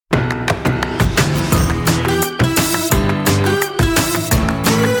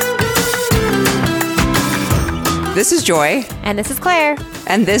This is Joy. And this is Claire.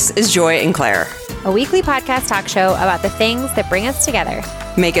 And this is Joy and Claire. A weekly podcast talk show about the things that bring us together.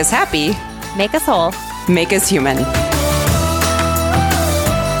 Make us happy. Make us whole. Make us human.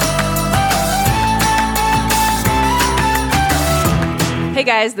 Hey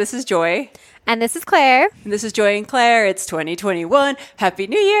guys, this is Joy. And this is Claire. And this is Joy and Claire. It's 2021. Happy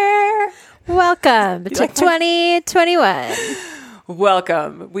New Year. Welcome to 2021.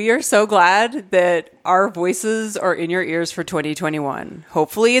 Welcome. We are so glad that our voices are in your ears for 2021.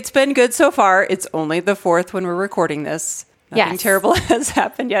 Hopefully it's been good so far. It's only the 4th when we're recording this. Nothing terrible has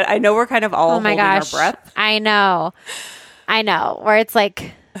happened yet. I know we're kind of all holding our breath. I know. Where it's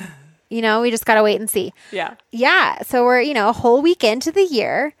like, we just got to wait and see. Yeah. Yeah. So we're, a whole week into the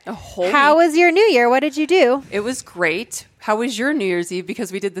year. How was your New Year? What did you do? It was great. How was your New Year's Eve?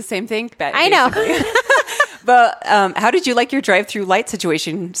 Because we did the same thing. I know. But how did you like your drive-through light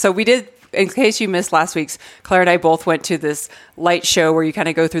situation? So we did, in case you missed last week's, Claire and I both went to this light show where you kind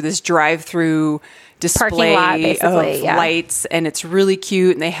of go through this drive-through display of lights, and it's really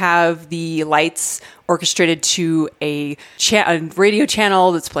cute. And they have the lights orchestrated to a radio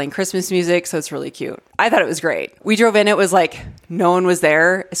channel that's playing Christmas music, so it's really cute. I thought it was great. We drove in, it was like no one was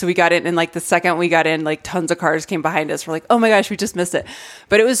there, so we got in, and like the second we got in, like tons of cars came behind us. We're like, oh my gosh, we just missed it.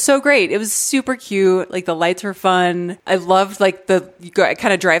 But it was so great. It was super cute. Like the lights were fun. I loved like you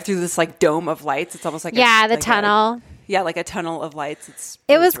kind of drive through this like dome of lights. It's almost like the tunnel. Like a tunnel of lights.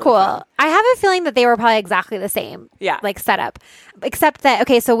 It was really cool. Fun. I have a feeling that they were probably exactly the same. Yeah. Like setup. Except that,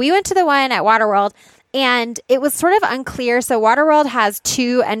 so we went to the one at Waterworld and it was sort of unclear. So Waterworld has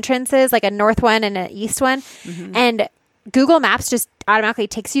two entrances, like a north one and an east one. Mm-hmm. And Google Maps just automatically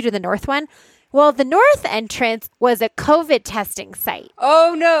takes you to the north one. Well, the north entrance was a COVID testing site.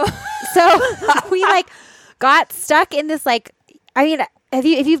 Oh, no. So we got stuck in this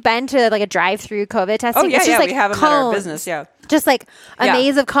if you've been to like a drive-through COVID testing? Oh yeah, it's just, we have them at our business. Yeah, just like a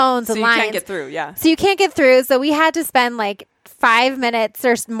maze of cones and lines. So you can't get through. Yeah, so you can't get through. So we had to spend like 5 minutes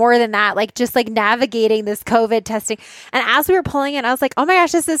or more than that, just navigating this COVID testing. And as we were pulling in, I was like, "Oh my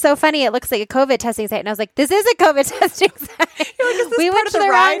gosh, this is so funny! It looks like a COVID testing site." And I was like, "This is a COVID testing site." We went to the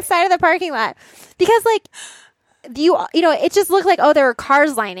wrong side of the parking lot because it just looked like, there were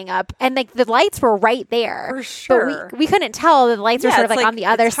cars lining up and the lights were right there. For sure. But we couldn't tell the lights were sort of on the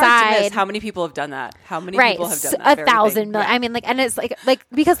other side. How many people have done that? How many people have done that? 1,000 million. Yeah. I mean, and it's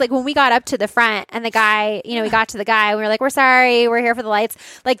because when we got up to the front and the guy, we got to the guy and we were like, "We're sorry, we're here for the lights."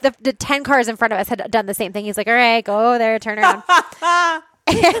 Like the 10 cars in front of us had done the same thing. He's like, "All right, go there, turn around."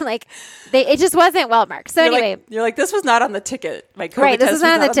 And it just wasn't well marked. So you're like, this was not on the ticket. My COVID right, this test was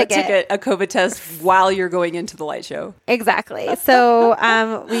not on the ticket. A COVID test while you're going into the light show. Exactly. So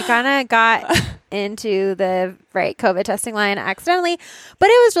we kind of got into the COVID testing line accidentally, but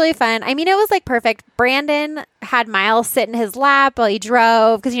it was really fun. I mean, it was perfect. Brandon had Miles sit in his lap while he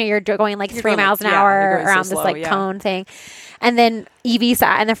drove because you're going 3 miles an hour around this cone thing. And then Evie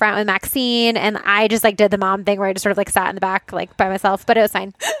sat in the front with Maxine, and I just did the mom thing where I just sort of sat in the back by myself, but it was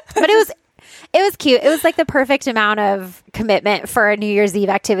fine. But it was cute. It was the perfect amount of commitment for a New Year's Eve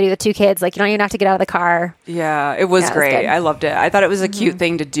activity with 2 kids. You don't even have to get out of the car. Yeah, it was great. I loved it. I thought it was a cute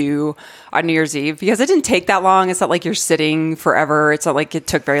thing to do on New Year's Eve because it didn't take that long. It's not like you're sitting forever. It's not like it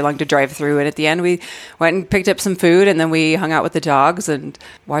took very long to drive through. And at the end, we went and picked up some food, and then we hung out with the dogs and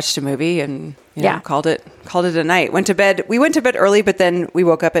watched a movie and called it a night. Went to bed. We went to bed early, but then we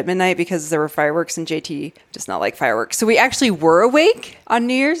woke up at midnight because there were fireworks, and JT does not like fireworks. So we actually were awake on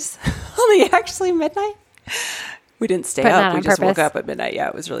New Year's, only actually midnight. We didn't stay up. We just woke up at midnight. Yeah,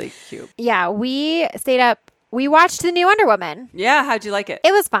 it was really cute. Yeah, we stayed up. We watched the new Wonder Woman. Yeah, how'd you like it?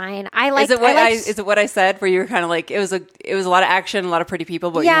 It was fine. Is it what I said? Where you were kind of it was a lot of action, a lot of pretty people,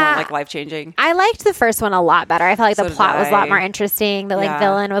 but you weren't life changing. I liked the first one a lot better. I felt like the plot was a lot more interesting. The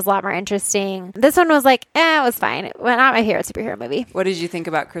villain was a lot more interesting. This one was it was fine. Well, not my favorite superhero movie. What did you think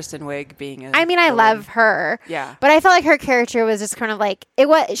about Kristen Wiig being? I love her. Yeah, but I felt like her character was just kind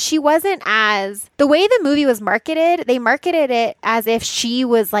of she wasn't as the way the movie was marketed. They marketed it as if she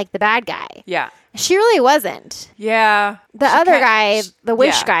was the bad guy. Yeah. She really wasn't. Yeah. The other guy, the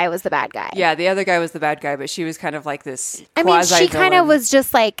Wish guy, was the bad guy. Yeah, the other guy was the bad guy, but she was kind of this I mean, she kind of was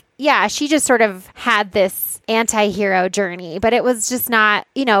just she just sort of had this anti-hero journey, but it was just not,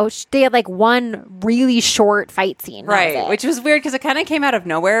 they had one really short fight scene. Right, which was weird because it kind of came out of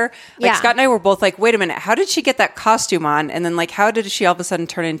nowhere. Scott and I were both wait a minute, how did she get that costume on? And then how did she all of a sudden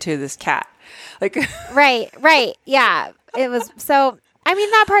turn into this cat? Right. Yeah. It was so... I mean,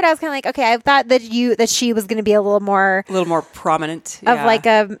 that part I was kind of like, okay, I thought that she was going to be a little more prominent of like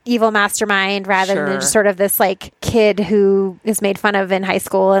a evil mastermind rather than just sort of this like kid who is made fun of in high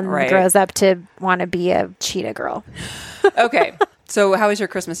school and grows up to want to be a cheetah girl. Okay. So how was your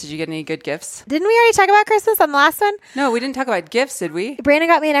Christmas? Did you get any good gifts? Didn't we already talk about Christmas on the last one? No, we didn't talk about gifts, did we? Brandon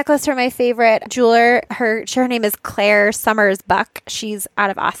got me a necklace from my favorite jeweler. Her name is Claire Summers Buck. She's out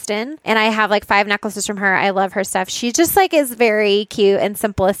of Austin. And I have like 5 necklaces from her. I love her stuff. She just like is very cute and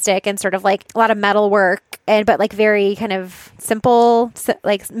simplistic and sort of like a lot of metal work but like very kind of simple,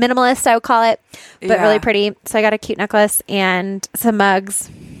 like minimalist, I would call it, but really pretty. So I got a cute necklace and some mugs.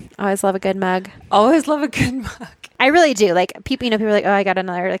 Always love a good mug. Always love a good mug. I really do. Like people are like, oh, I got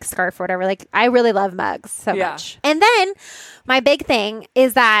another like scarf or whatever. Like I really love mugs so much. And then my big thing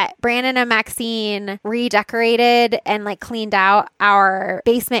is that Brandon and Maxine redecorated and like cleaned out our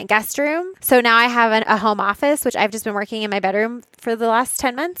basement guest room. So now I have a home office, which I've just been working in my bedroom for the last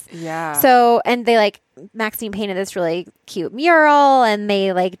 10 months. Yeah. So, and they like, Maxine painted this really cute mural and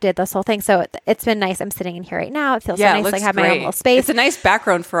they like did this whole thing. So it's been nice. I'm sitting in here right now. It feels so nice. Like have my own little space. It's a nice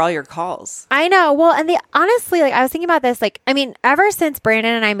background for all your calls. I know. Well, and honestly, like I was thinking about this, like, I mean, ever since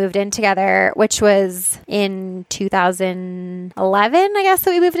Brandon and I moved in together, which was in 2011, I guess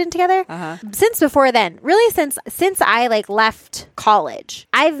that we moved in together. Since before then, really since I like left college,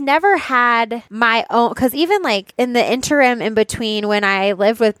 I've never had my own, because even like in the interim in between when I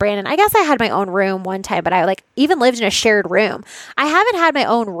lived with Brandon, I guess I had my own room one time, but I like even lived in a shared room. I haven't had my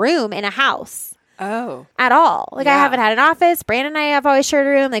own room in a house. At all. Like I haven't had an office. Brandon and I have always shared a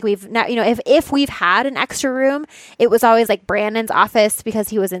room. Like we've not, if we've had an extra room, it was always like Brandon's office because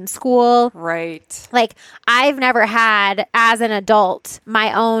he was in school. Right. Like I've never had as an adult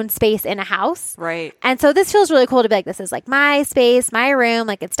my own space in a house. Right. And so this feels really cool to be like, this is like my space, my room.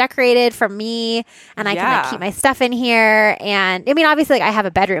 Like it's decorated for me and I can like keep my stuff in here. And I mean, obviously like I have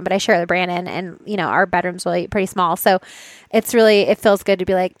a bedroom, but I share with Brandon and our bedroom's really pretty small. So it feels good to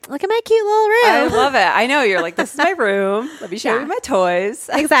be like, look at my cute little room. I love it. I know you're like, this is my room. Let me show you my toys.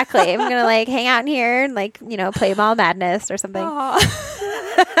 Exactly. I'm going to like hang out in here and like, play Mall Madness or something.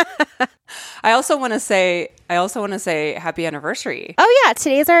 I also want to say happy anniversary. Oh yeah,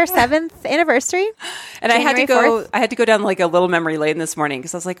 today's our 7th anniversary. And January 4th. I had to go down like a little memory lane this morning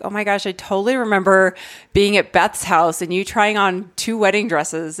because I was like, oh my gosh, I totally remember being at Beth's house and you trying on 2 wedding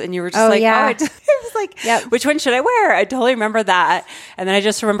dresses and you were just I was like, which one should I wear? I totally remember that. And then I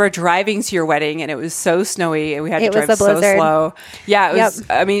just remember driving to your wedding and it was so snowy and we had to drive so slow. Yeah, it was.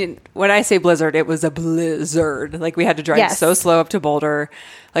 I mean, when I say blizzard, it was a blizzard. Like we had to drive so slow up to Boulder,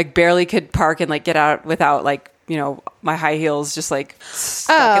 like barely could park and like get out without like, my high heels just like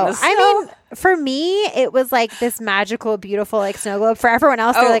stuck in the snow. I mean, for me, it was like this magical, beautiful like snow globe. For everyone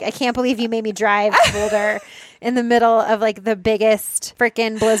else, they're like, I can't believe you made me drive to Boulder in the middle of like the biggest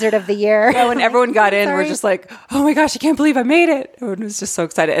freaking blizzard of the year. Yeah, when everyone got in, we're just like, oh my gosh, I can't believe I made it. Everyone was just so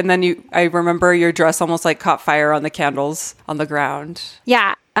excited. And then I remember your dress almost like caught fire on the candles on the ground.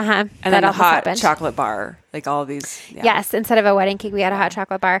 Yeah. And then a hot chocolate bar, like all of these. Yeah. Yes. Instead of a wedding cake, we had a hot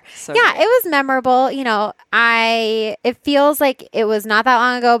chocolate bar. So it was memorable. It feels like it was not that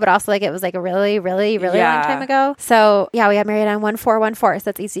long ago, but also like it was like a really, really, really long time ago. So yeah, we got married on 1/4/14. So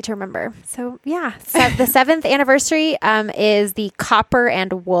that's easy to remember. So yeah. So the 7th anniversary is the copper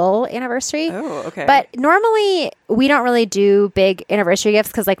and wool anniversary. Oh, okay. But normally we don't really do big anniversary gifts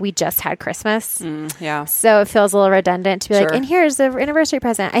because like we just had Christmas. Yeah. So it feels a little redundant to be like, and here's the anniversary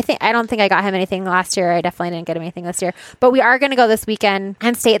present. I don't think I got him anything last year. I definitely didn't get him anything this year. But we are going to go this weekend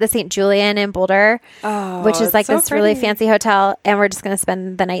and stay at the St. Julian in Boulder, which is like this really fancy hotel. And we're just going to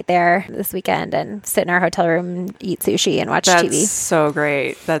spend the night there this weekend and sit in our hotel room and eat sushi and watch TV. That's so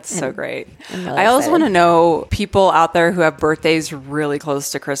great. That's so great. Really I also want to know people out there who have birthdays really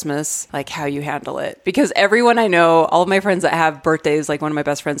close to Christmas, like how you handle it. Because everyone I know, all of my friends that have birthdays, like one of my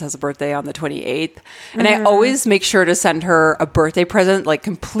best friends has a birthday on the 28th. And I always make sure to send her a birthday present, like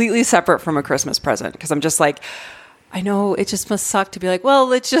completely separate from a Christmas present. Because I'm just like, I know it just must suck to be like,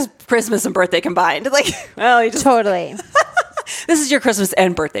 well, it's just Christmas and birthday combined. Like, well, you just totally. This is your Christmas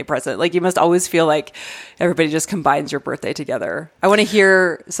and birthday present. Like you must always feel like everybody just combines your birthday together. I want to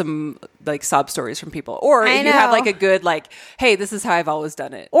hear some like sob stories from people. Or if you have like a good like, hey, this is how I've always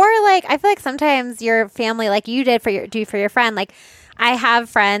done it. Or like I feel like sometimes your family, like you did for your friend, like I have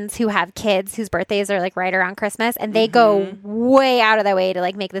friends who have kids whose birthdays are like right around Christmas and they go way out of their way to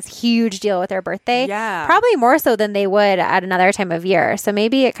like make this huge deal with their birthday. Yeah. Probably more so than they would at another time of year. So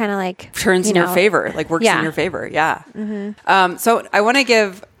maybe it kind of like turns in your favor, like works in your favor. Yeah. So I want to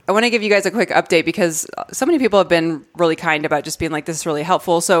give you guys a quick update because so many people have been really kind about just being like, this is really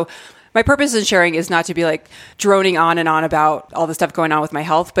helpful. So my purpose in sharing is not to be like droning on and on about all the stuff going on with my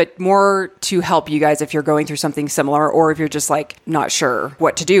health, but more to help you guys if you're going through something similar or if you're just like not sure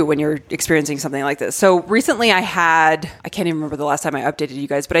what to do when you're experiencing something like this. So recently I can't even remember the last time I updated you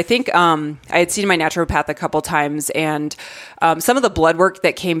guys, but I think I had seen my naturopath a couple times, and some of the blood work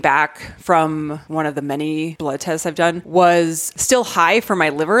that came back from one of the many blood tests I've done was still high for my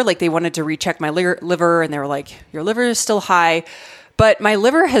liver. Like they wanted to recheck my liver and they were like, your liver is still high. But my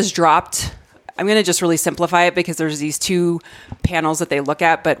liver has dropped. I'm going to just really simplify it because there's these two panels that they look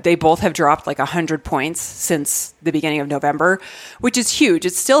at, but they both have dropped like 100 points since the beginning of November, which is huge.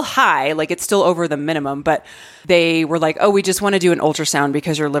 It's still high, like it's still over the minimum, but they were like, oh, we just want to do an ultrasound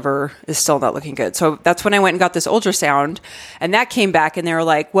because your liver is still not looking good. So that's when I went and got this ultrasound, and that came back and they were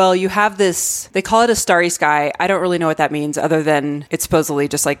like, well, you have this, they call it a starry sky. I don't really know what that means other than it's supposedly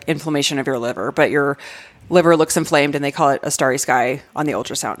just like inflammation of your liver, but your liver looks inflamed and they call it a starry sky on the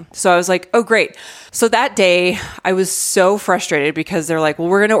ultrasound. So I was like, oh, great. So that day I was so frustrated because they're like, well,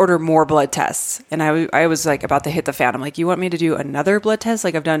 we're going to order more blood tests. And I was like about to hit the fan. I'm like, you want me to do another blood test?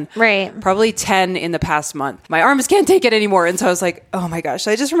 Like I've done probably 10 in the past month. My arms can't take it anymore. And so I was like, oh my gosh.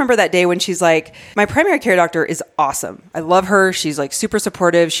 So I just remember that day when she's like, my primary care doctor is awesome. I love her. She's like super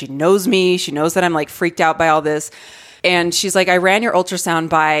supportive. She knows me. She knows that I'm like freaked out by all this. And she's like, I ran your ultrasound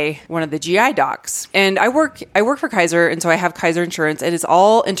by one of the GI docs, and I work for Kaiser. And so I have Kaiser insurance, and it's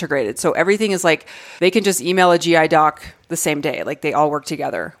all integrated. So everything is like, they can just email a GI doc the same day. Like they all work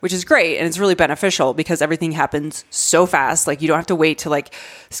together, which is great. And it's really beneficial because everything happens so fast. Like you don't have to wait to like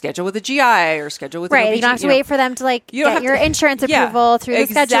schedule with a GI or schedule with an OB-GYN. You don't have to wait for them to like get your insurance approval through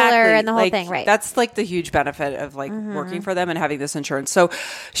the scheduler and the whole thing. Right. That's like the huge benefit of like working for them and having this insurance. So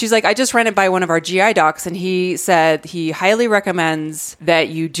she's like, I just ran it by one of our GI docs, and he said he highly recommends that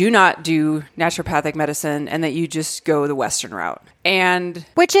you do not do naturopathic medicine and that you just go the Western route. And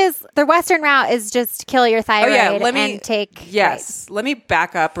which is the Western route is just kill your thyroid and take. Yes. Let me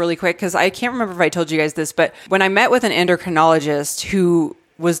back up really quick because I can't remember if I told you guys this, but when I met with an endocrinologist who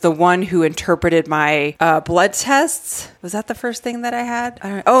was the one who interpreted my blood tests. Was that the first thing that I had?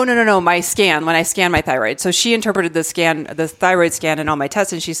 No. My scan, when I scanned my thyroid. So she interpreted the thyroid scan and all my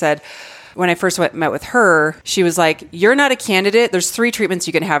tests. And she said, when I first met with her, she was like, you're not a candidate. There's 3 treatments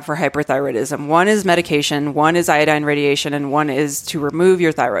you can have for hyperthyroidism. One is medication, one is iodine radiation, and one is to remove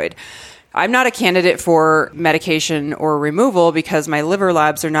your thyroid. I'm not a candidate for medication or removal because my liver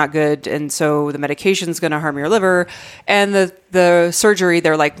labs are not good. And so the medication is going to harm your liver. And the surgery,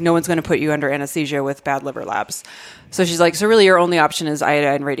 they're like, no one's going to put you under anesthesia with bad liver labs. So she's like, so really your only option is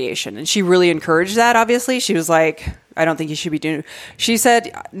iodine radiation. And she really encouraged that, obviously. She was like, I don't think you should be doing. She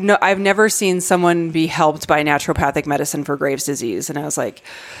said, no, I've never seen someone be helped by naturopathic medicine for Graves' disease. And I was like,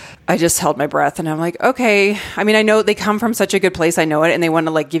 I just held my breath and I'm like, okay. I mean, I know they come from such a good place. I know it. And they want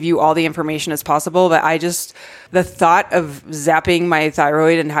to like give you all the information as possible. But the thought of zapping my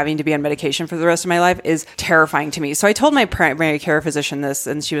thyroid and having to be on medication for the rest of my life is terrifying to me. So I told my primary care physician this,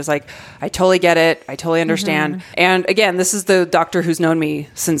 and she was like, I totally get it. I totally understand. Mm-hmm. And again, this is the doctor who's known me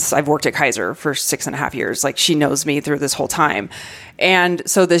since I've worked at Kaiser for 6.5 years. Like she knows me through this whole time. And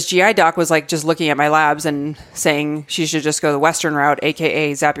so this GI doc was like just looking at my labs and saying she should just go the Western route,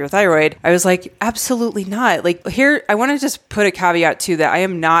 AKA zap your thyroid. I was like, absolutely not. Like here, I want to just put a caveat to that.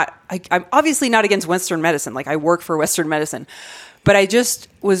 I'm obviously not against Western medicine. Like I work for Western medicine, but I just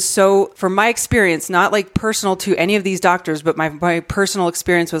was so, from my experience, not like personal to any of these doctors, but my personal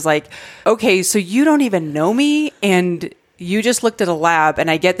experience was like, okay, so you don't even know me and you just looked at a lab, and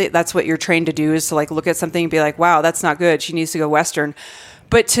I get that that's what you're trained to do is to like look at something and be like, wow, that's not good. She needs to go Western.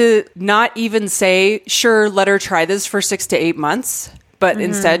 But to not even say, sure, let her try this for 6 to 8 months, but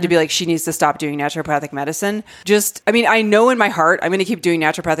instead to be like, she needs to stop doing naturopathic medicine. I know in my heart, I'm going to keep doing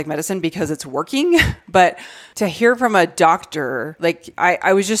naturopathic medicine because it's working. But to hear from a doctor, like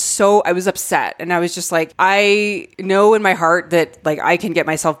I was upset. And I was just like, I know in my heart that like I can get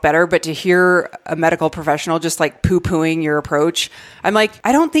myself better, but to hear a medical professional just like poo-pooing your approach, I'm like,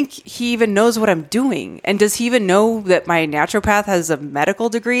 I don't think he even knows what I'm doing. And does he even know that my naturopath has a medical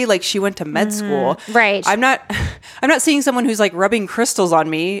degree? Like she went to med school. Right. I'm not seeing someone who's like rubbing crystals on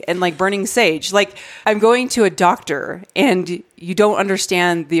me and like burning sage. Like I'm going to a doctor and you don't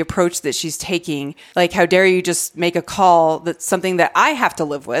understand the approach that she's taking. Like, how dare you just make a call that's something that I have to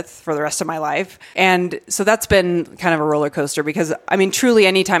live with for the rest of my life. And so that's been kind of a roller coaster because, I mean, truly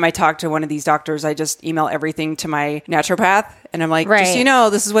anytime I talk to one of these doctors, I just email everything to my naturopath. And I'm like, just,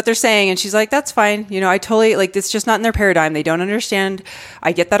 this is what they're saying. And she's like, that's fine. I totally, like, it's just not in their paradigm. They don't understand.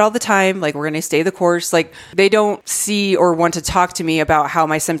 I get that all the time. Like, we're going to stay the course. Like, they don't see or want to talk to me about how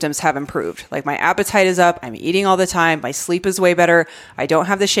my symptoms have improved. Like, my appetite is up. I'm eating all the time. My sleep is way way better. I don't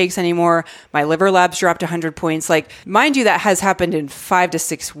have the shakes anymore. My liver labs dropped 100 points. Like, mind you, that has happened in 5 to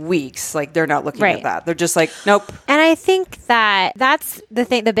 6 weeks. Like, they're not looking at that. They're just like, nope. And I think that that's the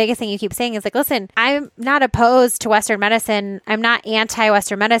thing. The biggest thing you keep saying is like, listen, I'm not opposed to Western medicine. I'm not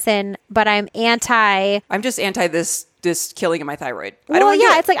anti-Western medicine, but I'm just anti this killing of my thyroid.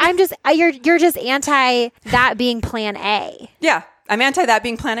 It's like you're just anti that being plan A. Yeah. I'm anti that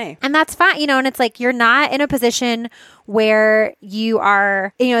being plan A. And that's fine, and it's like you're not in a position where you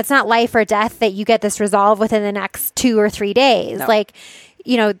are, it's not life or death that you get this resolved within the next 2 or 3 days. No. Like,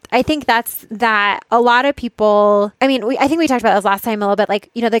 I think that a lot of people, I think we talked about this last time a little bit,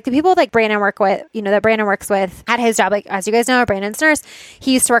 like, like the people like Brandon that Brandon works with at his job, like, as you guys know, Brandon's nurse,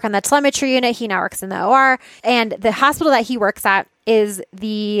 he used to work on the telemetry unit. He now works in the OR, and the hospital that he works at is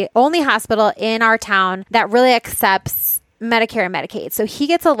the only hospital in our town that really accepts Medicare and Medicaid. So he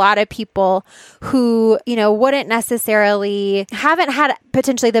gets a lot of people who, wouldn't necessarily, haven't had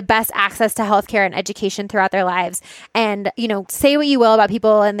potentially the best access to healthcare and education throughout their lives. And, say what you will about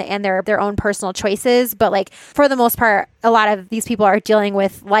people and their own personal choices. But like, for the most part, a lot of these people are dealing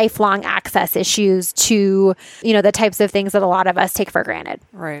with lifelong access issues to, the types of things that a lot of us take for granted.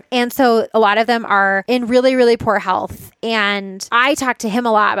 Right. And so a lot of them are in really, really poor health. And I talk to him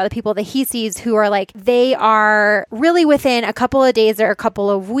a lot about the people that he sees who are like, they are really within a couple of days or a couple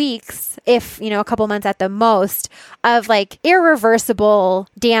of weeks, if, a couple months at the most, of like irreversible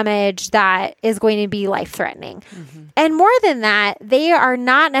damage that is going to be life-threatening. Mm-hmm. And more than that, they are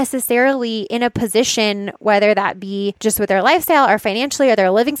not necessarily in a position, whether that be just with their lifestyle or financially or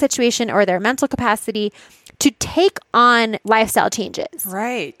their living situation or their mental capacity, to take on lifestyle changes.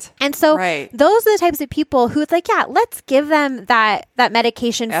 Right. And so those are the types of people who it's like, yeah, let's give them that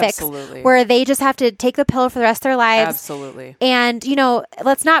medication fix where they just have to take the pill for the rest of their lives. Absolutely. And,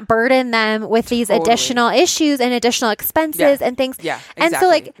 let's not burden them with these additional issues and additional expenses and things. Yeah, exactly. And so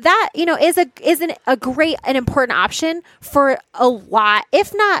like that, is a great and important option for a lot,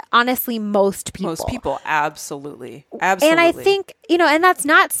 if not honestly, most people. Most people. Absolutely. Absolutely. And I think, and that's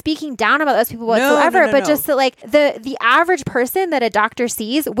not speaking down about those people whatsoever, but just that like the average person that a doctor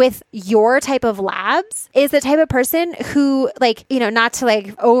sees with your type of labs is the type of person who, like, not to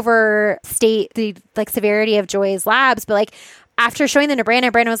like overstate the like severity of Joy's labs, but like after showing them to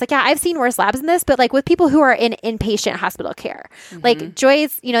Brandon was like, yeah, I've seen worse labs than this, but like with people who are in inpatient hospital care, like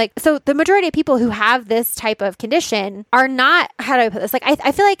Joy's, like, so the majority of people who have this type of condition are not, how do I put this? Like,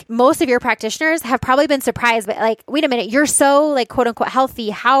 I feel like most of your practitioners have probably been surprised, but like, wait a minute, you're so like quote unquote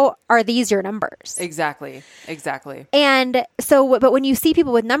healthy. How are these your numbers? Exactly. And so, but when you see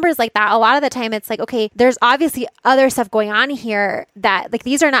people with numbers like that, a lot of the time it's like, okay, there's obviously other stuff going on here that like,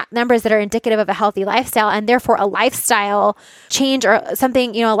 these are not numbers that are indicative of a healthy lifestyle, and therefore a lifestyle change or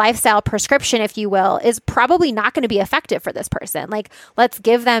something, a lifestyle prescription, if you will, is probably not going to be effective for this person. Like, let's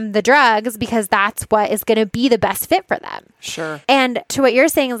give them the drugs because that's what is going to be the best fit for them. Sure. And to what you're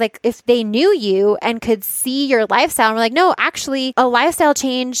saying is like, if they knew you and could see your lifestyle and were like, no, actually a lifestyle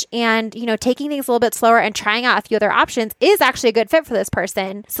change and, taking things a little bit slower and trying out a few other options is actually a good fit for this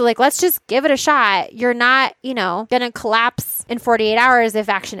person. So like, let's just give it a shot. You're not, going to collapse in 48 hours if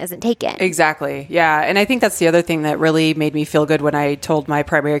action isn't taken. Exactly. Yeah. And I think that's the other thing that really made me feel good when I told my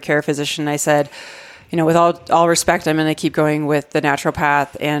primary care physician, I said, with all respect, I'm going to keep going with the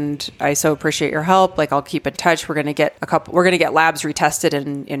naturopath, and I so appreciate your help. Like, I'll keep in touch. We're going to get labs retested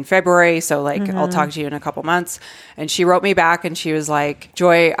in February. So like, I'll talk to you in a couple months. And she wrote me back and she was like,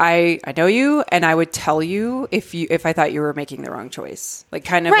 Joy, I know you, and I would tell you if I thought you were making the wrong choice. Like,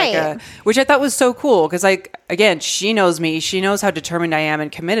 kind of like which I thought was so cool. Cause like, again, she knows me, she knows how determined I am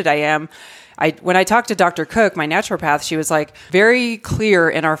and committed I am. When I talked to Dr. Cook, my naturopath, she was like very clear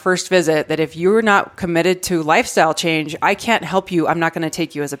in our first visit that if you're not committed to lifestyle change, I can't help you. I'm not going to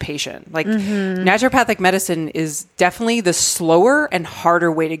take you as a patient. Like naturopathic medicine is definitely the slower and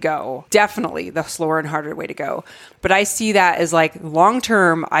harder way to go. Definitely the slower and harder way to go. But I see that as like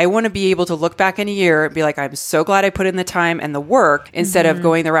long-term, I want to be able to look back in a year and be like, I'm so glad I put in the time and the work instead of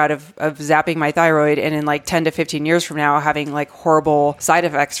going the route of zapping my thyroid. And in like 10 to 15 years from now, having like horrible side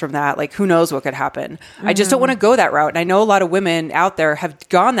effects from that. Like, who knows what could happen. I just don't want to go that route. And I know a lot of women out there have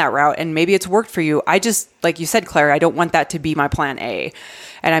gone that route and maybe it's worked for you. I just, like you said, Claire, I don't want that to be my plan A.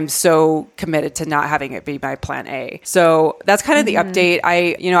 And I'm so committed to not having it be my plan A. So that's kind of the update.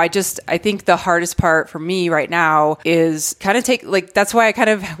 I think the hardest part for me right now is kind of that's why I kind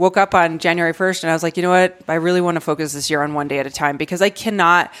of woke up on January 1st and I was like, you know what? I really want to focus this year on one day at a time because I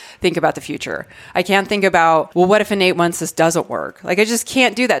cannot think about the future. I can't think about, well, what if in 8 months this doesn't work? Like, I just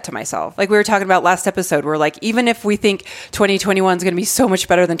can't do that to myself. Like we were talking about last episode, we're like, even if we think 2021 is going to be so much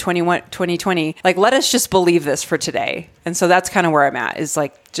better than 2020, like, let us just believe this for today. And so that's kind of where I'm at, is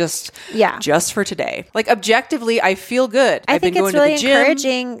like, just for today. Like, objectively, I feel good. I think it's really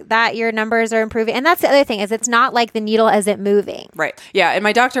encouraging that your numbers are improving. And that's the other thing, is it's not like the needle isn't moving. Right. Yeah. And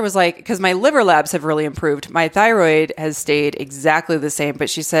my doctor was like, because my liver labs have really improved. My thyroid has stayed exactly the same. But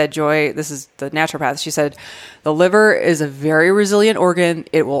she said, Joy, this is the naturopath. She said, the liver is a very resilient organ.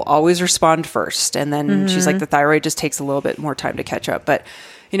 It will always respond first. And then she's like, the thyroid just takes a little bit more time to catch up. But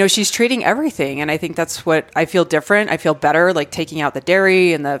she's treating everything. And I think that's what I feel different. I feel better, like taking out the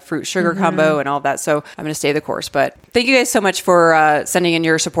dairy and the fruit sugar combo and all that. So I'm going to stay the course. But thank you guys so much for sending in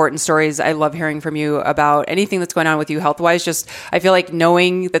your support and stories. I love hearing from you about anything that's going on with you health-wise. Just, I feel like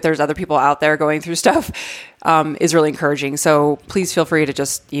knowing that there's other people out there going through stuff is really encouraging. So please feel free to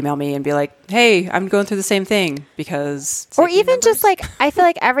just email me and be like, hey, I'm going through the same thing, because... Or even just like, I feel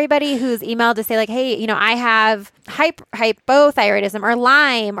like everybody who's emailed to say like, hey, I have hypothyroidism or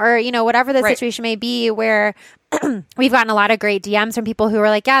Lyme or, whatever the situation may be, where we've gotten a lot of great DMs from people who are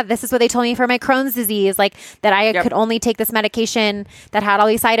like, yeah, this is what they told me for my Crohn's disease, like that I could only take this medication that had all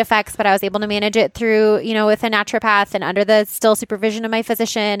these side effects, but I was able to manage it through, with a naturopath and under the still supervision of my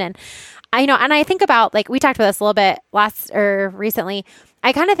physician. And and I think about, like, we talked about this a little bit recently.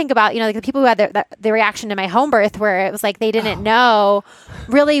 I kind of think about, like the people who had the reaction to my home birth, where it was like they didn't know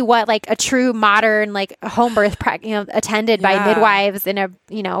really what like a true modern like home birth, attended by midwives in a,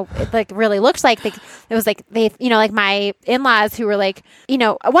 it like really looked like. It was like they, like my in-laws who were like,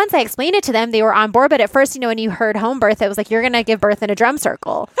 once I explained it to them, they were on board. But at first, when you heard home birth, it was like, you're going to give birth in a drum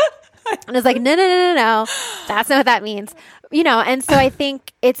circle. And it's like, no, that's not what that means. And so I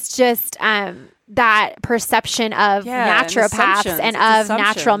think it's just that perception of naturopaths and of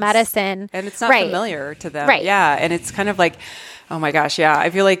natural medicine. And it's not familiar to them. Right. Yeah. And it's kind of like, oh my gosh. Yeah.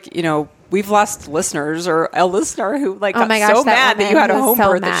 I feel like, we've lost listeners, or a listener who got so mad that you had a home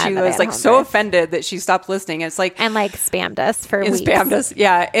birth that she was like so offended that she stopped listening. It's like, and like spammed us for weeks. Spammed us.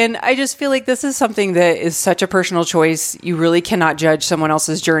 Yeah. And I just feel like this is something that is such a personal choice. You really cannot judge someone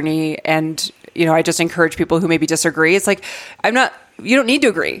else's journey. And, I just encourage people who maybe disagree. It's like, you don't need to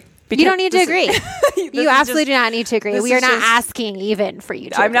agree. You don't need to agree. You absolutely do not need to agree. We are not asking even for you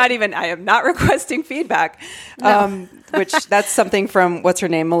to agree. I am not requesting feedback. No. Which that's something from, what's her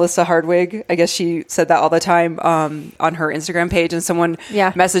name? Melissa Hardwig. I guess she said that all the time on her Instagram page. And someone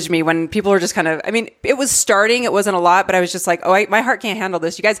messaged me when people are just kind of, it was starting. It wasn't a lot, but I was just like, oh, my heart can't handle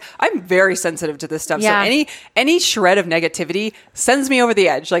this. You guys, I'm very sensitive to this stuff. Yeah. So any shred of negativity sends me over the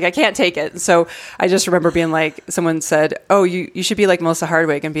edge. Like, I can't take it. So I just remember being like, someone said, oh, you should be like Melissa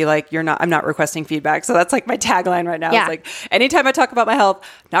Hardwig and be like, I'm not requesting feedback. So that's like my tagline right now. Yeah. It's like, anytime I talk about my health,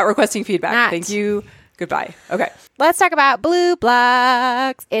 not requesting feedback. Thank you. Goodbye. Okay. Let's talk about Blue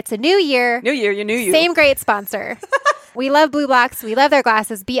Blocks. It's a new year. New year, you knew you. Same great sponsor. We love Blue Blocks. We love their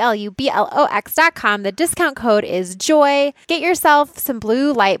glasses. BLUBLOX.com. The discount code is JOY. Get yourself some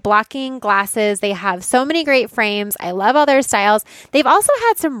blue light blocking glasses. They have so many great frames. I love all their styles. They've also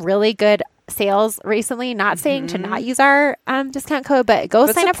had some really good sales recently, not saying to not use our discount code, but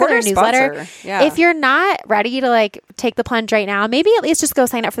sign up for their newsletter. Yeah. If you're not ready to like take the plunge right now, maybe at least just go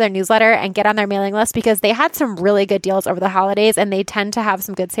sign up for their newsletter and get on their mailing list, because they had some really good deals over the holidays and they tend to have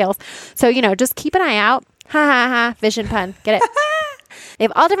some good sales. So, just keep an eye out. Ha ha ha. Vision pun. Get it? They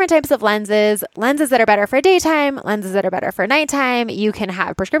have all different types of lenses that are better for daytime, lenses that are better for nighttime. You can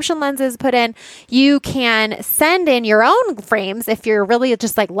have prescription lenses put in. You can send in your own frames if you're really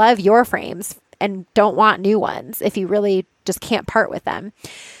just like love your frames and don't want new ones, if you really just can't part with them.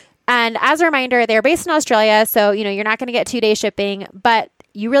 And as a reminder, they're based in Australia, so you're not going to get 2-day shipping, but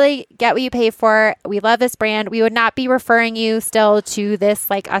you really get what you pay for. We love this brand. We would not be referring you still to this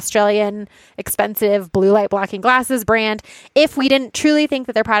like Australian expensive blue light blocking glasses brand if we didn't truly think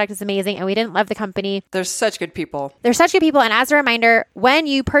that their product is amazing and we didn't love the company. They're such good people. And as a reminder, when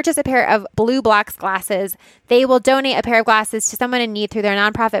you purchase a pair of Blue Blocks glasses, they will donate a pair of glasses to someone in need through their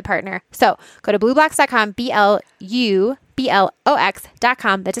nonprofit partner. So go to blueblocks.com,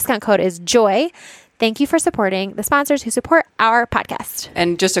 BLUBLOX.com. The discount code is JOY. Thank you for supporting the sponsors who support our podcast.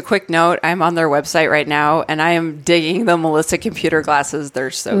 And just a quick note, I'm on their website right now and I am digging the Melissa computer glasses. They're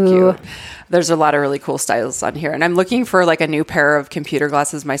so cute. There's a lot of really cool styles on here. And I'm looking for like a new pair of computer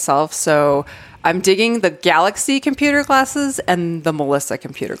glasses myself. So I'm digging the Galaxy computer glasses and the Melissa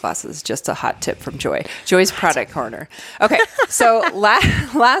computer glasses. Just a hot tip from Joy. Joy's product corner. Okay. So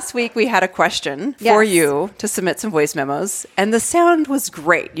last week we had a question for you to submit some voice memos and the sound was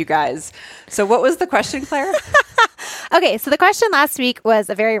great, you guys. So what was the question, Claire? Okay, so the question last week was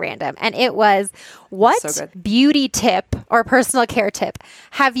a very random, and it was, what So good. beauty tip or personal care tip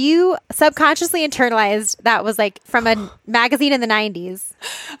have you subconsciously internalized that was like from a magazine in the 90s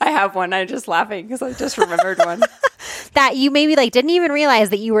I have one. I'm just laughing because I just remembered one. that you maybe like didn't even realize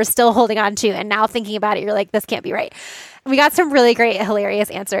that you were still holding on to, and now thinking about it, you're like, this can't be right. We got some really great,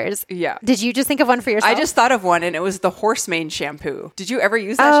 hilarious answers. Yeah. Did you just think of one for yourself? I just thought of one, and it was the horse mane shampoo. Did you ever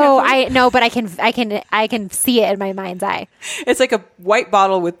use that Oh, shampoo? I know, but I can see it in my mind's eye. It's like a white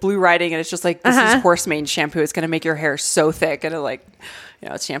bottle with blue writing, and it's just like, this is horse mane shampoo. It's going to make your hair so thick, and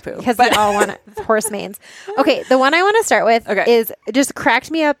it's shampoo. Because we all want horse manes. Okay, the one I want to start with is, it just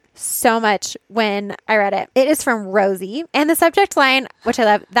cracked me up so much when I read it. It is from Rosie, and the subject line, which I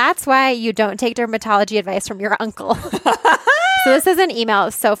love, that's why you don't take dermatology advice from your uncle. So this is an email.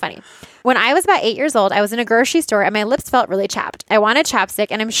 It's so funny. When I was about 8 years old, I was in a grocery store and my lips felt really chapped. I wanted chapstick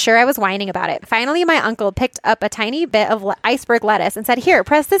and I'm sure I was whining about it. Finally, my uncle picked up a tiny bit of iceberg lettuce and said, here,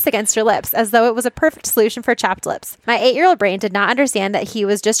 press this against your lips, as though it was a perfect solution for chapped lips. My 8-year-old brain did not understand that he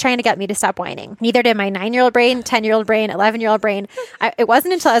was just trying to get me to stop whining. Neither did my 9-year-old brain, 10-year-old brain, 11-year-old brain. It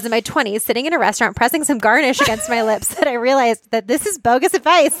wasn't until I was in my 20s, sitting in a restaurant, pressing some garnish against my lips, that I realized that this is bogus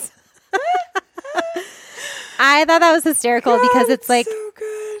advice. I thought that was hysterical because it's like, so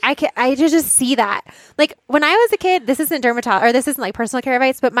good. I just see that. Like when I was a kid, this isn't like personal care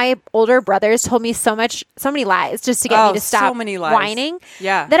advice, but my older brothers told me so many lies just to get me to stop so many lies. whining.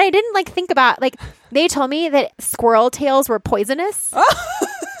 Yeah. That I didn't like think about. Like they told me that squirrel tails were poisonous.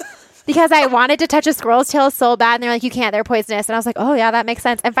 Because I wanted to touch a squirrel's tail so bad, and they're like, you can't, they're poisonous. And I was like, oh yeah, that makes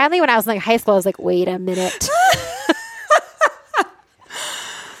sense. And finally when I was in like high school, I was like, wait a minute.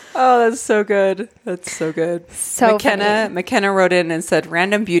 Oh, that's so good. That's so good. So McKenna wrote in and said,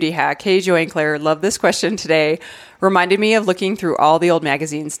 random beauty hack. Hey, Joy and Claire, love this question today. Reminded me of looking through all the old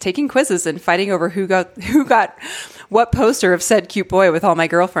magazines, taking quizzes and fighting over who got what poster of said cute boy with all my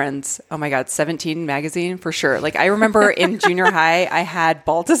girlfriends. Oh my God, 17 magazine for sure. Like I remember in junior high, I had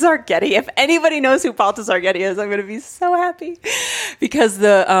Balthazar Getty. If anybody knows who Balthazar Getty is, I'm going to be so happy because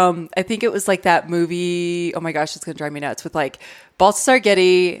I think it was like that movie. Oh my gosh, it's going to drive me nuts with like Balthazar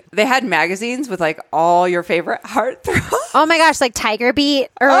Getty. They had magazines with like all your favorite heartthrobs. Oh my gosh, like Tiger Beat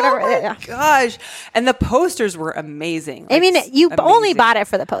or whatever. Oh my gosh. And the posters were amazing. I mean, you only amazing. bought it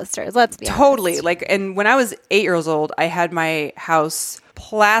for the posters. Let's be Totally. honest. Like, and when I was 8 years old, I had my house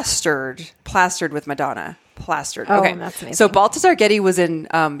plastered with Madonna. Plastered. Oh, okay. that's amazing. So Balthazar Getty was in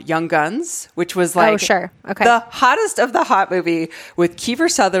Young Guns, which was like sure. Okay. the hottest of the hot movie with Kiefer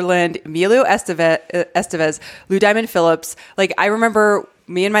Sutherland, Emilio Estevez, Lou Diamond Phillips. Like, I remember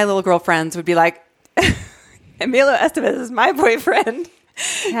me and my little girlfriends would be like, Emilio Estevez is my boyfriend.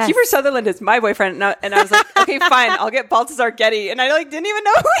 Yes. Kiefer Sutherland is my boyfriend. And I was like, okay, fine, I'll get Balthazar Getty. And I like didn't even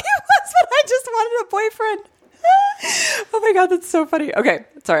know who he was, but I just wanted a boyfriend. Oh my God, that's so funny. Okay,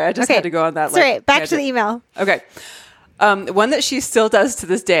 sorry, I just had to go on that. Sorry, back to the email. Okay. One that she still does to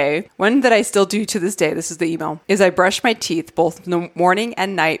this day, one that I still do to this day, this is the email, is I brush my teeth both in the morning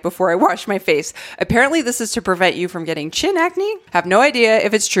and night before I wash my face. Apparently, this is to prevent you from getting chin acne. Have no idea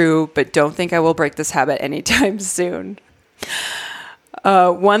if it's true, but don't think I will break this habit anytime soon.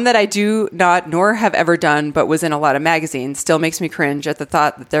 One that I do not nor have ever done, but was in a lot of magazines, still makes me cringe at the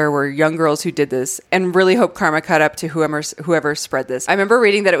thought that there were young girls who did this, and really hope karma caught up to whoever spread this. I remember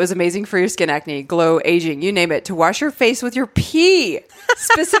reading that it was amazing for your skin acne, glow, aging, you name it, to wash your face with your pee.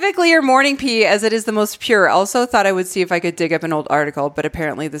 Specifically your morning pee, as it is the most pure. Also thought I would see if I could dig up an old article, but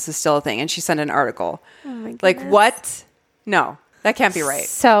apparently this is still a thing. And she sent an article. Oh my goodness. Like, what? No. That can't be right.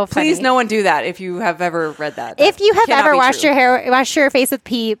 So funny. Please, no one do that if you have ever read that. If you have Cannot ever be washed true. washed your face with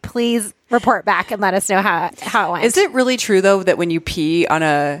pee, please report back and let us know how it went. Is it really true, though, that when you pee on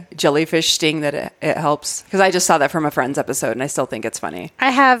a jellyfish sting that it helps? Because I just saw that from a Friends episode, and I still think it's funny. I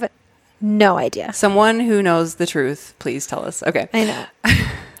have no idea. Someone who knows the truth, please tell us. Okay. I know.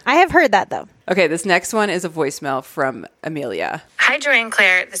 I have heard that, though. Okay, this next one is a voicemail from Amelia. Hi, Joy and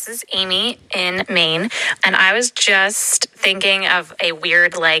Claire. This is Amy in Maine. And I was just thinking of a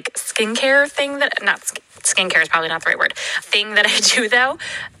weird, like, skincare thing skincare is probably not the right word. Thing that I do, though,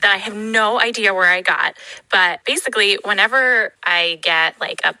 that I have no idea where I got. But basically, whenever I get,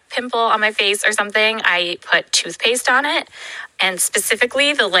 like, a pimple on my face or something, I put toothpaste on it. And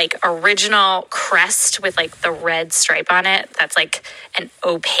specifically the like original Crest with like the red stripe on it. That's like an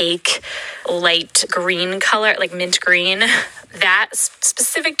opaque light green color, like mint green. That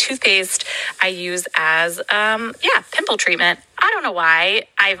specific toothpaste I use as, pimple treatment. I don't know why.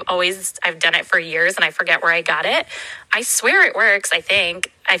 I've done it for years and I forget where I got it. I swear it works, I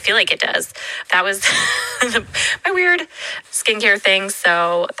think. I feel like it does. That was my weird skincare thing.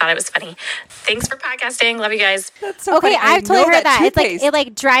 So I thought it was funny. Thanks for podcasting. Love you guys. That's so Okay, funny. I've totally heard that. It's like toothpaste. it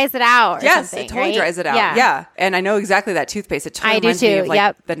like dries it out. Or Yes, something, it totally right? dries it out. Yeah. And I know exactly that toothpaste. It totally I do reminds me too. of like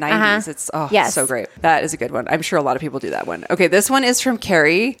Yep. the 90s. It's Yes. so great. That is a good one. I'm sure a lot of people do that one. Okay, this one is from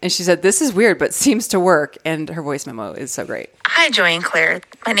Carrie, and she said, "This is weird, but seems to work." And her voice memo is so great. Hi, Joy and Claire.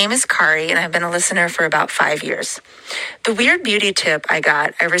 My name is Kari, and I've been a listener for about 5 years. The weird beauty tip I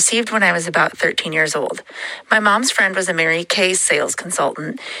received when I was about 13 years old. My mom's friend was a Mary Kay sales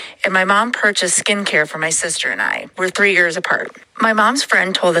consultant, and my mom purchased skincare for my sister and I. We're 3 years apart. My mom's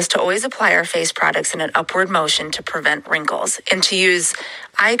friend told us to always apply our face products in an upward motion to prevent wrinkles and to use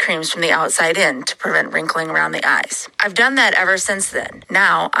eye creams from the outside in to prevent wrinkling around the eyes. I've done that ever since then.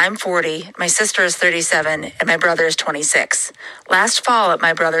 Now I'm 40, my sister is 37, and my brother is 26. Last fall at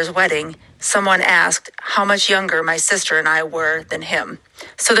my brother's wedding, someone asked how much younger my sister and I were than him.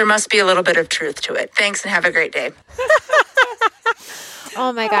 So there must be a little bit of truth to it. Thanks and have a great day.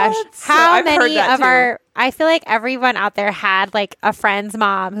 Oh my gosh. I've heard Many that of too. I feel like everyone out there had like a friend's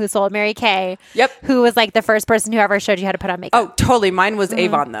mom who sold Mary Kay. Yep. Who was like the first person who ever showed you how to put on makeup. Oh, totally. Mine was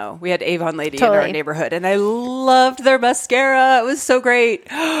Avon, though. We had Avon Lady in our Totally. neighborhood, and I loved their mascara. It was so great.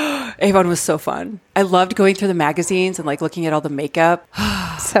 Avon was so fun. I loved going through the magazines and like looking at all the makeup.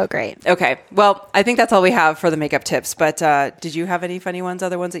 So great. Okay. Well, I think that's all we have for the makeup tips. But did you have any funny ones,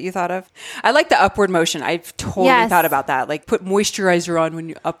 other ones that you thought of? I like the upward motion. I've totally Yes. thought about that. Like put moisturizer on when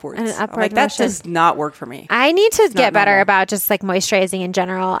you upwards. An I'm upward like, that motion. does not work for me. I need to get better normal. about just like moisturizing in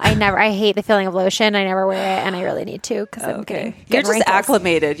general. I hate the feeling of lotion. I never wear it, and I really need to because I'm getting You're just wrinkles.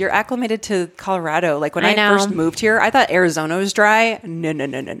 acclimated. You're acclimated to Colorado. Like when I I know. first moved here, I thought Arizona was dry.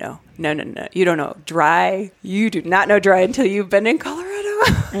 No. You don't know dry. You do not know dry until you've been in Colorado.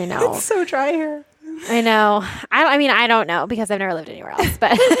 I know. It's so dry here. I know. I don't know because I've never lived anywhere else,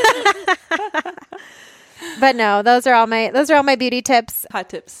 but but no, those are all my beauty tips. Hot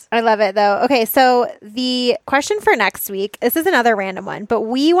tips. I love it though. Okay, so the question for next week, this is another random one, but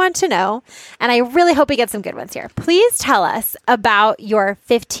we want to know, and I really hope we get some good ones here. Please tell us about your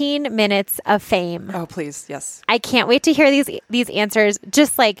 15 minutes of fame. Oh, please. Yes. I can't wait to hear these answers.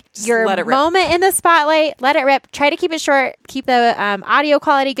 Just like your let it rip. moment in the spotlight, let it rip. Try to keep it short. Keep the audio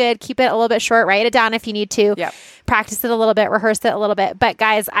quality good. Keep it a little bit short. Write it down if you need to. Yep. Practice it a little bit. Rehearse it a little bit. But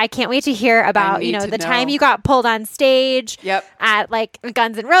guys, I can't wait to hear about need to the know. time you got pulled on stage. Yep. At like a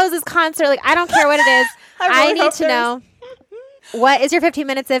Guns N' Roses concert. Like I don't care what it is. I really need hope to know. What is your 15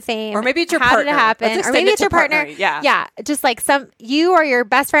 minutes of fame? Or maybe it's your How partner. did it happen? Let's Or maybe extend it it's your to partner. partner. Yeah. Yeah. Just like you or your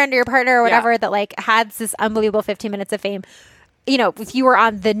best friend or your partner or whatever Yeah. that like had this unbelievable 15 minutes of fame. If you were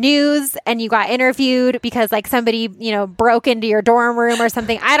on the news and you got interviewed because like somebody, broke into your dorm room or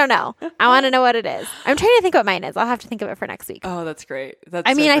something. I don't know. I want to know what it is. I'm trying to think what mine is. I'll have to think of it for next week. Oh, that's great.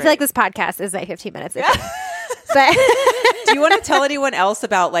 I feel like this podcast is my 15 minutes of fame. But Do you want to tell anyone else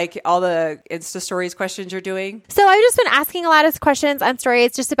about like all the Insta stories questions you're doing? So I've just been asking a lot of questions on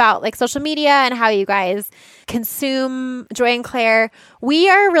stories just about like social media and how you guys consume Joy and Claire. We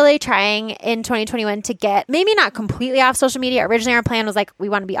are really trying in 2021 to get maybe not completely off social media. Originally our plan was like we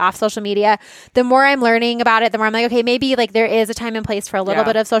want to be off social media. The more I'm learning about it, the more I'm like, okay, maybe like there is a time and place for a little Yeah.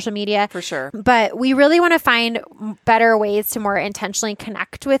 bit of social media. For sure. But we really want to find better ways to more intentionally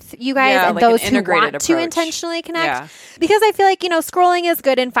connect with you guys Yeah, and like an those who integrated want to approach. intentionally connect. Yeah. Because I feel like, scrolling is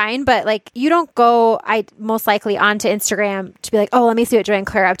good and fine, but like you don't go, most likely onto Instagram to be like, oh, let me see what Joy and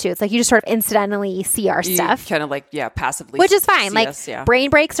Claire are up to. It's like you just sort of incidentally see our You stuff. kind of like, passively. Which is fine. see Like us, yeah. brain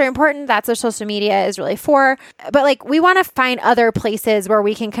breaks are important. That's what social media is really for. But like we want to find other places where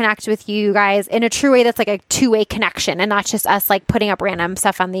we can connect with you guys in a true way that's like a two-way connection and not just us like putting up random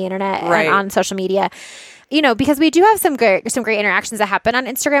stuff on the internet Right. and on social media. Because we do have some great interactions that happen on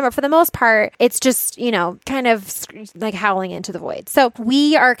Instagram, but for the most part, it's just, kind of like howling into the void. So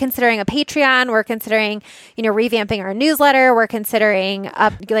we are considering a Patreon. We're considering, revamping our newsletter. We're considering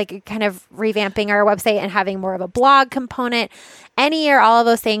kind of revamping our website and having more of a blog component. Any or all of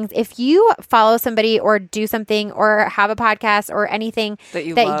those things. If you follow somebody or do something or have a podcast or anything that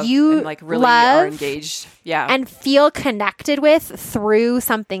you love and like really love are engaged. Yeah. and feel connected with through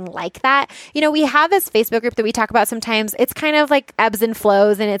something like that. We have this Facebook group that we talk about sometimes. It's kind of like ebbs and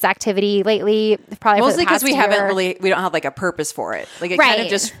flows in its activity lately. Probably Mostly because we don't have like a purpose for it. Like it kind of Right.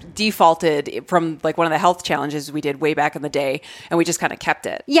 just defaulted from like one of the health challenges we did way back in the day, and we just kind of kept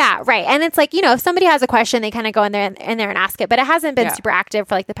it. Yeah, right. And it's like, if somebody has a question, they kind of go in there and ask it, but it hasn't been super active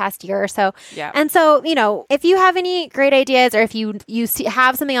for like the past year or so. Yeah. And so, if you have any great ideas, or if you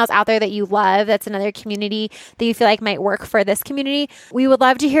have something else out there that you love, that's another community that you feel like might work for this community, we would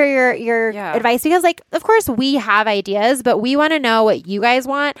love to hear your advice, because like, of course we have ideas, but we want to know what you guys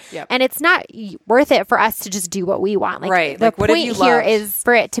want. Yep. And it's not worth it for us to just do what we want. Like, right. The like, what point have you here loved? is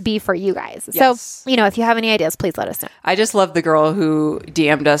for it to be for you guys. Yes. So, if you have any ideas, please let us know. I just love the girl who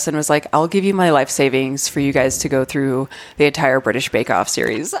DM'd us and was like, I'll give you my life savings for you guys to go through the entire British Bake Off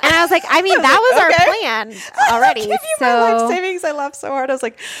series. And I was like, that was our plan already. Give you my life savings. I laughed so hard. I was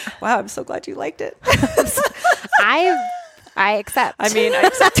like, wow, I'm so glad you liked it. I accept. I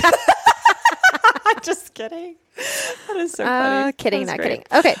accept. I'm just kidding. That is so funny. Kidding, That was not great.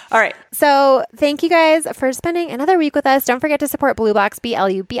 kidding. Okay. All right. So thank you guys for spending another week with us. Don't forget to support BlueBlox,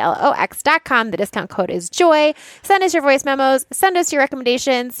 BLUBLOX.com. The discount code is JOY. Send us your voice memos. Send us your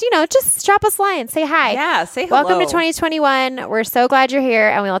recommendations. Just drop us a line. Say hi. Yeah, say hello. Welcome to 2021. We're so glad you're here,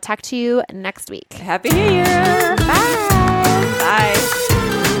 and we will talk to you next week. Happy New Year. Bye. Bye.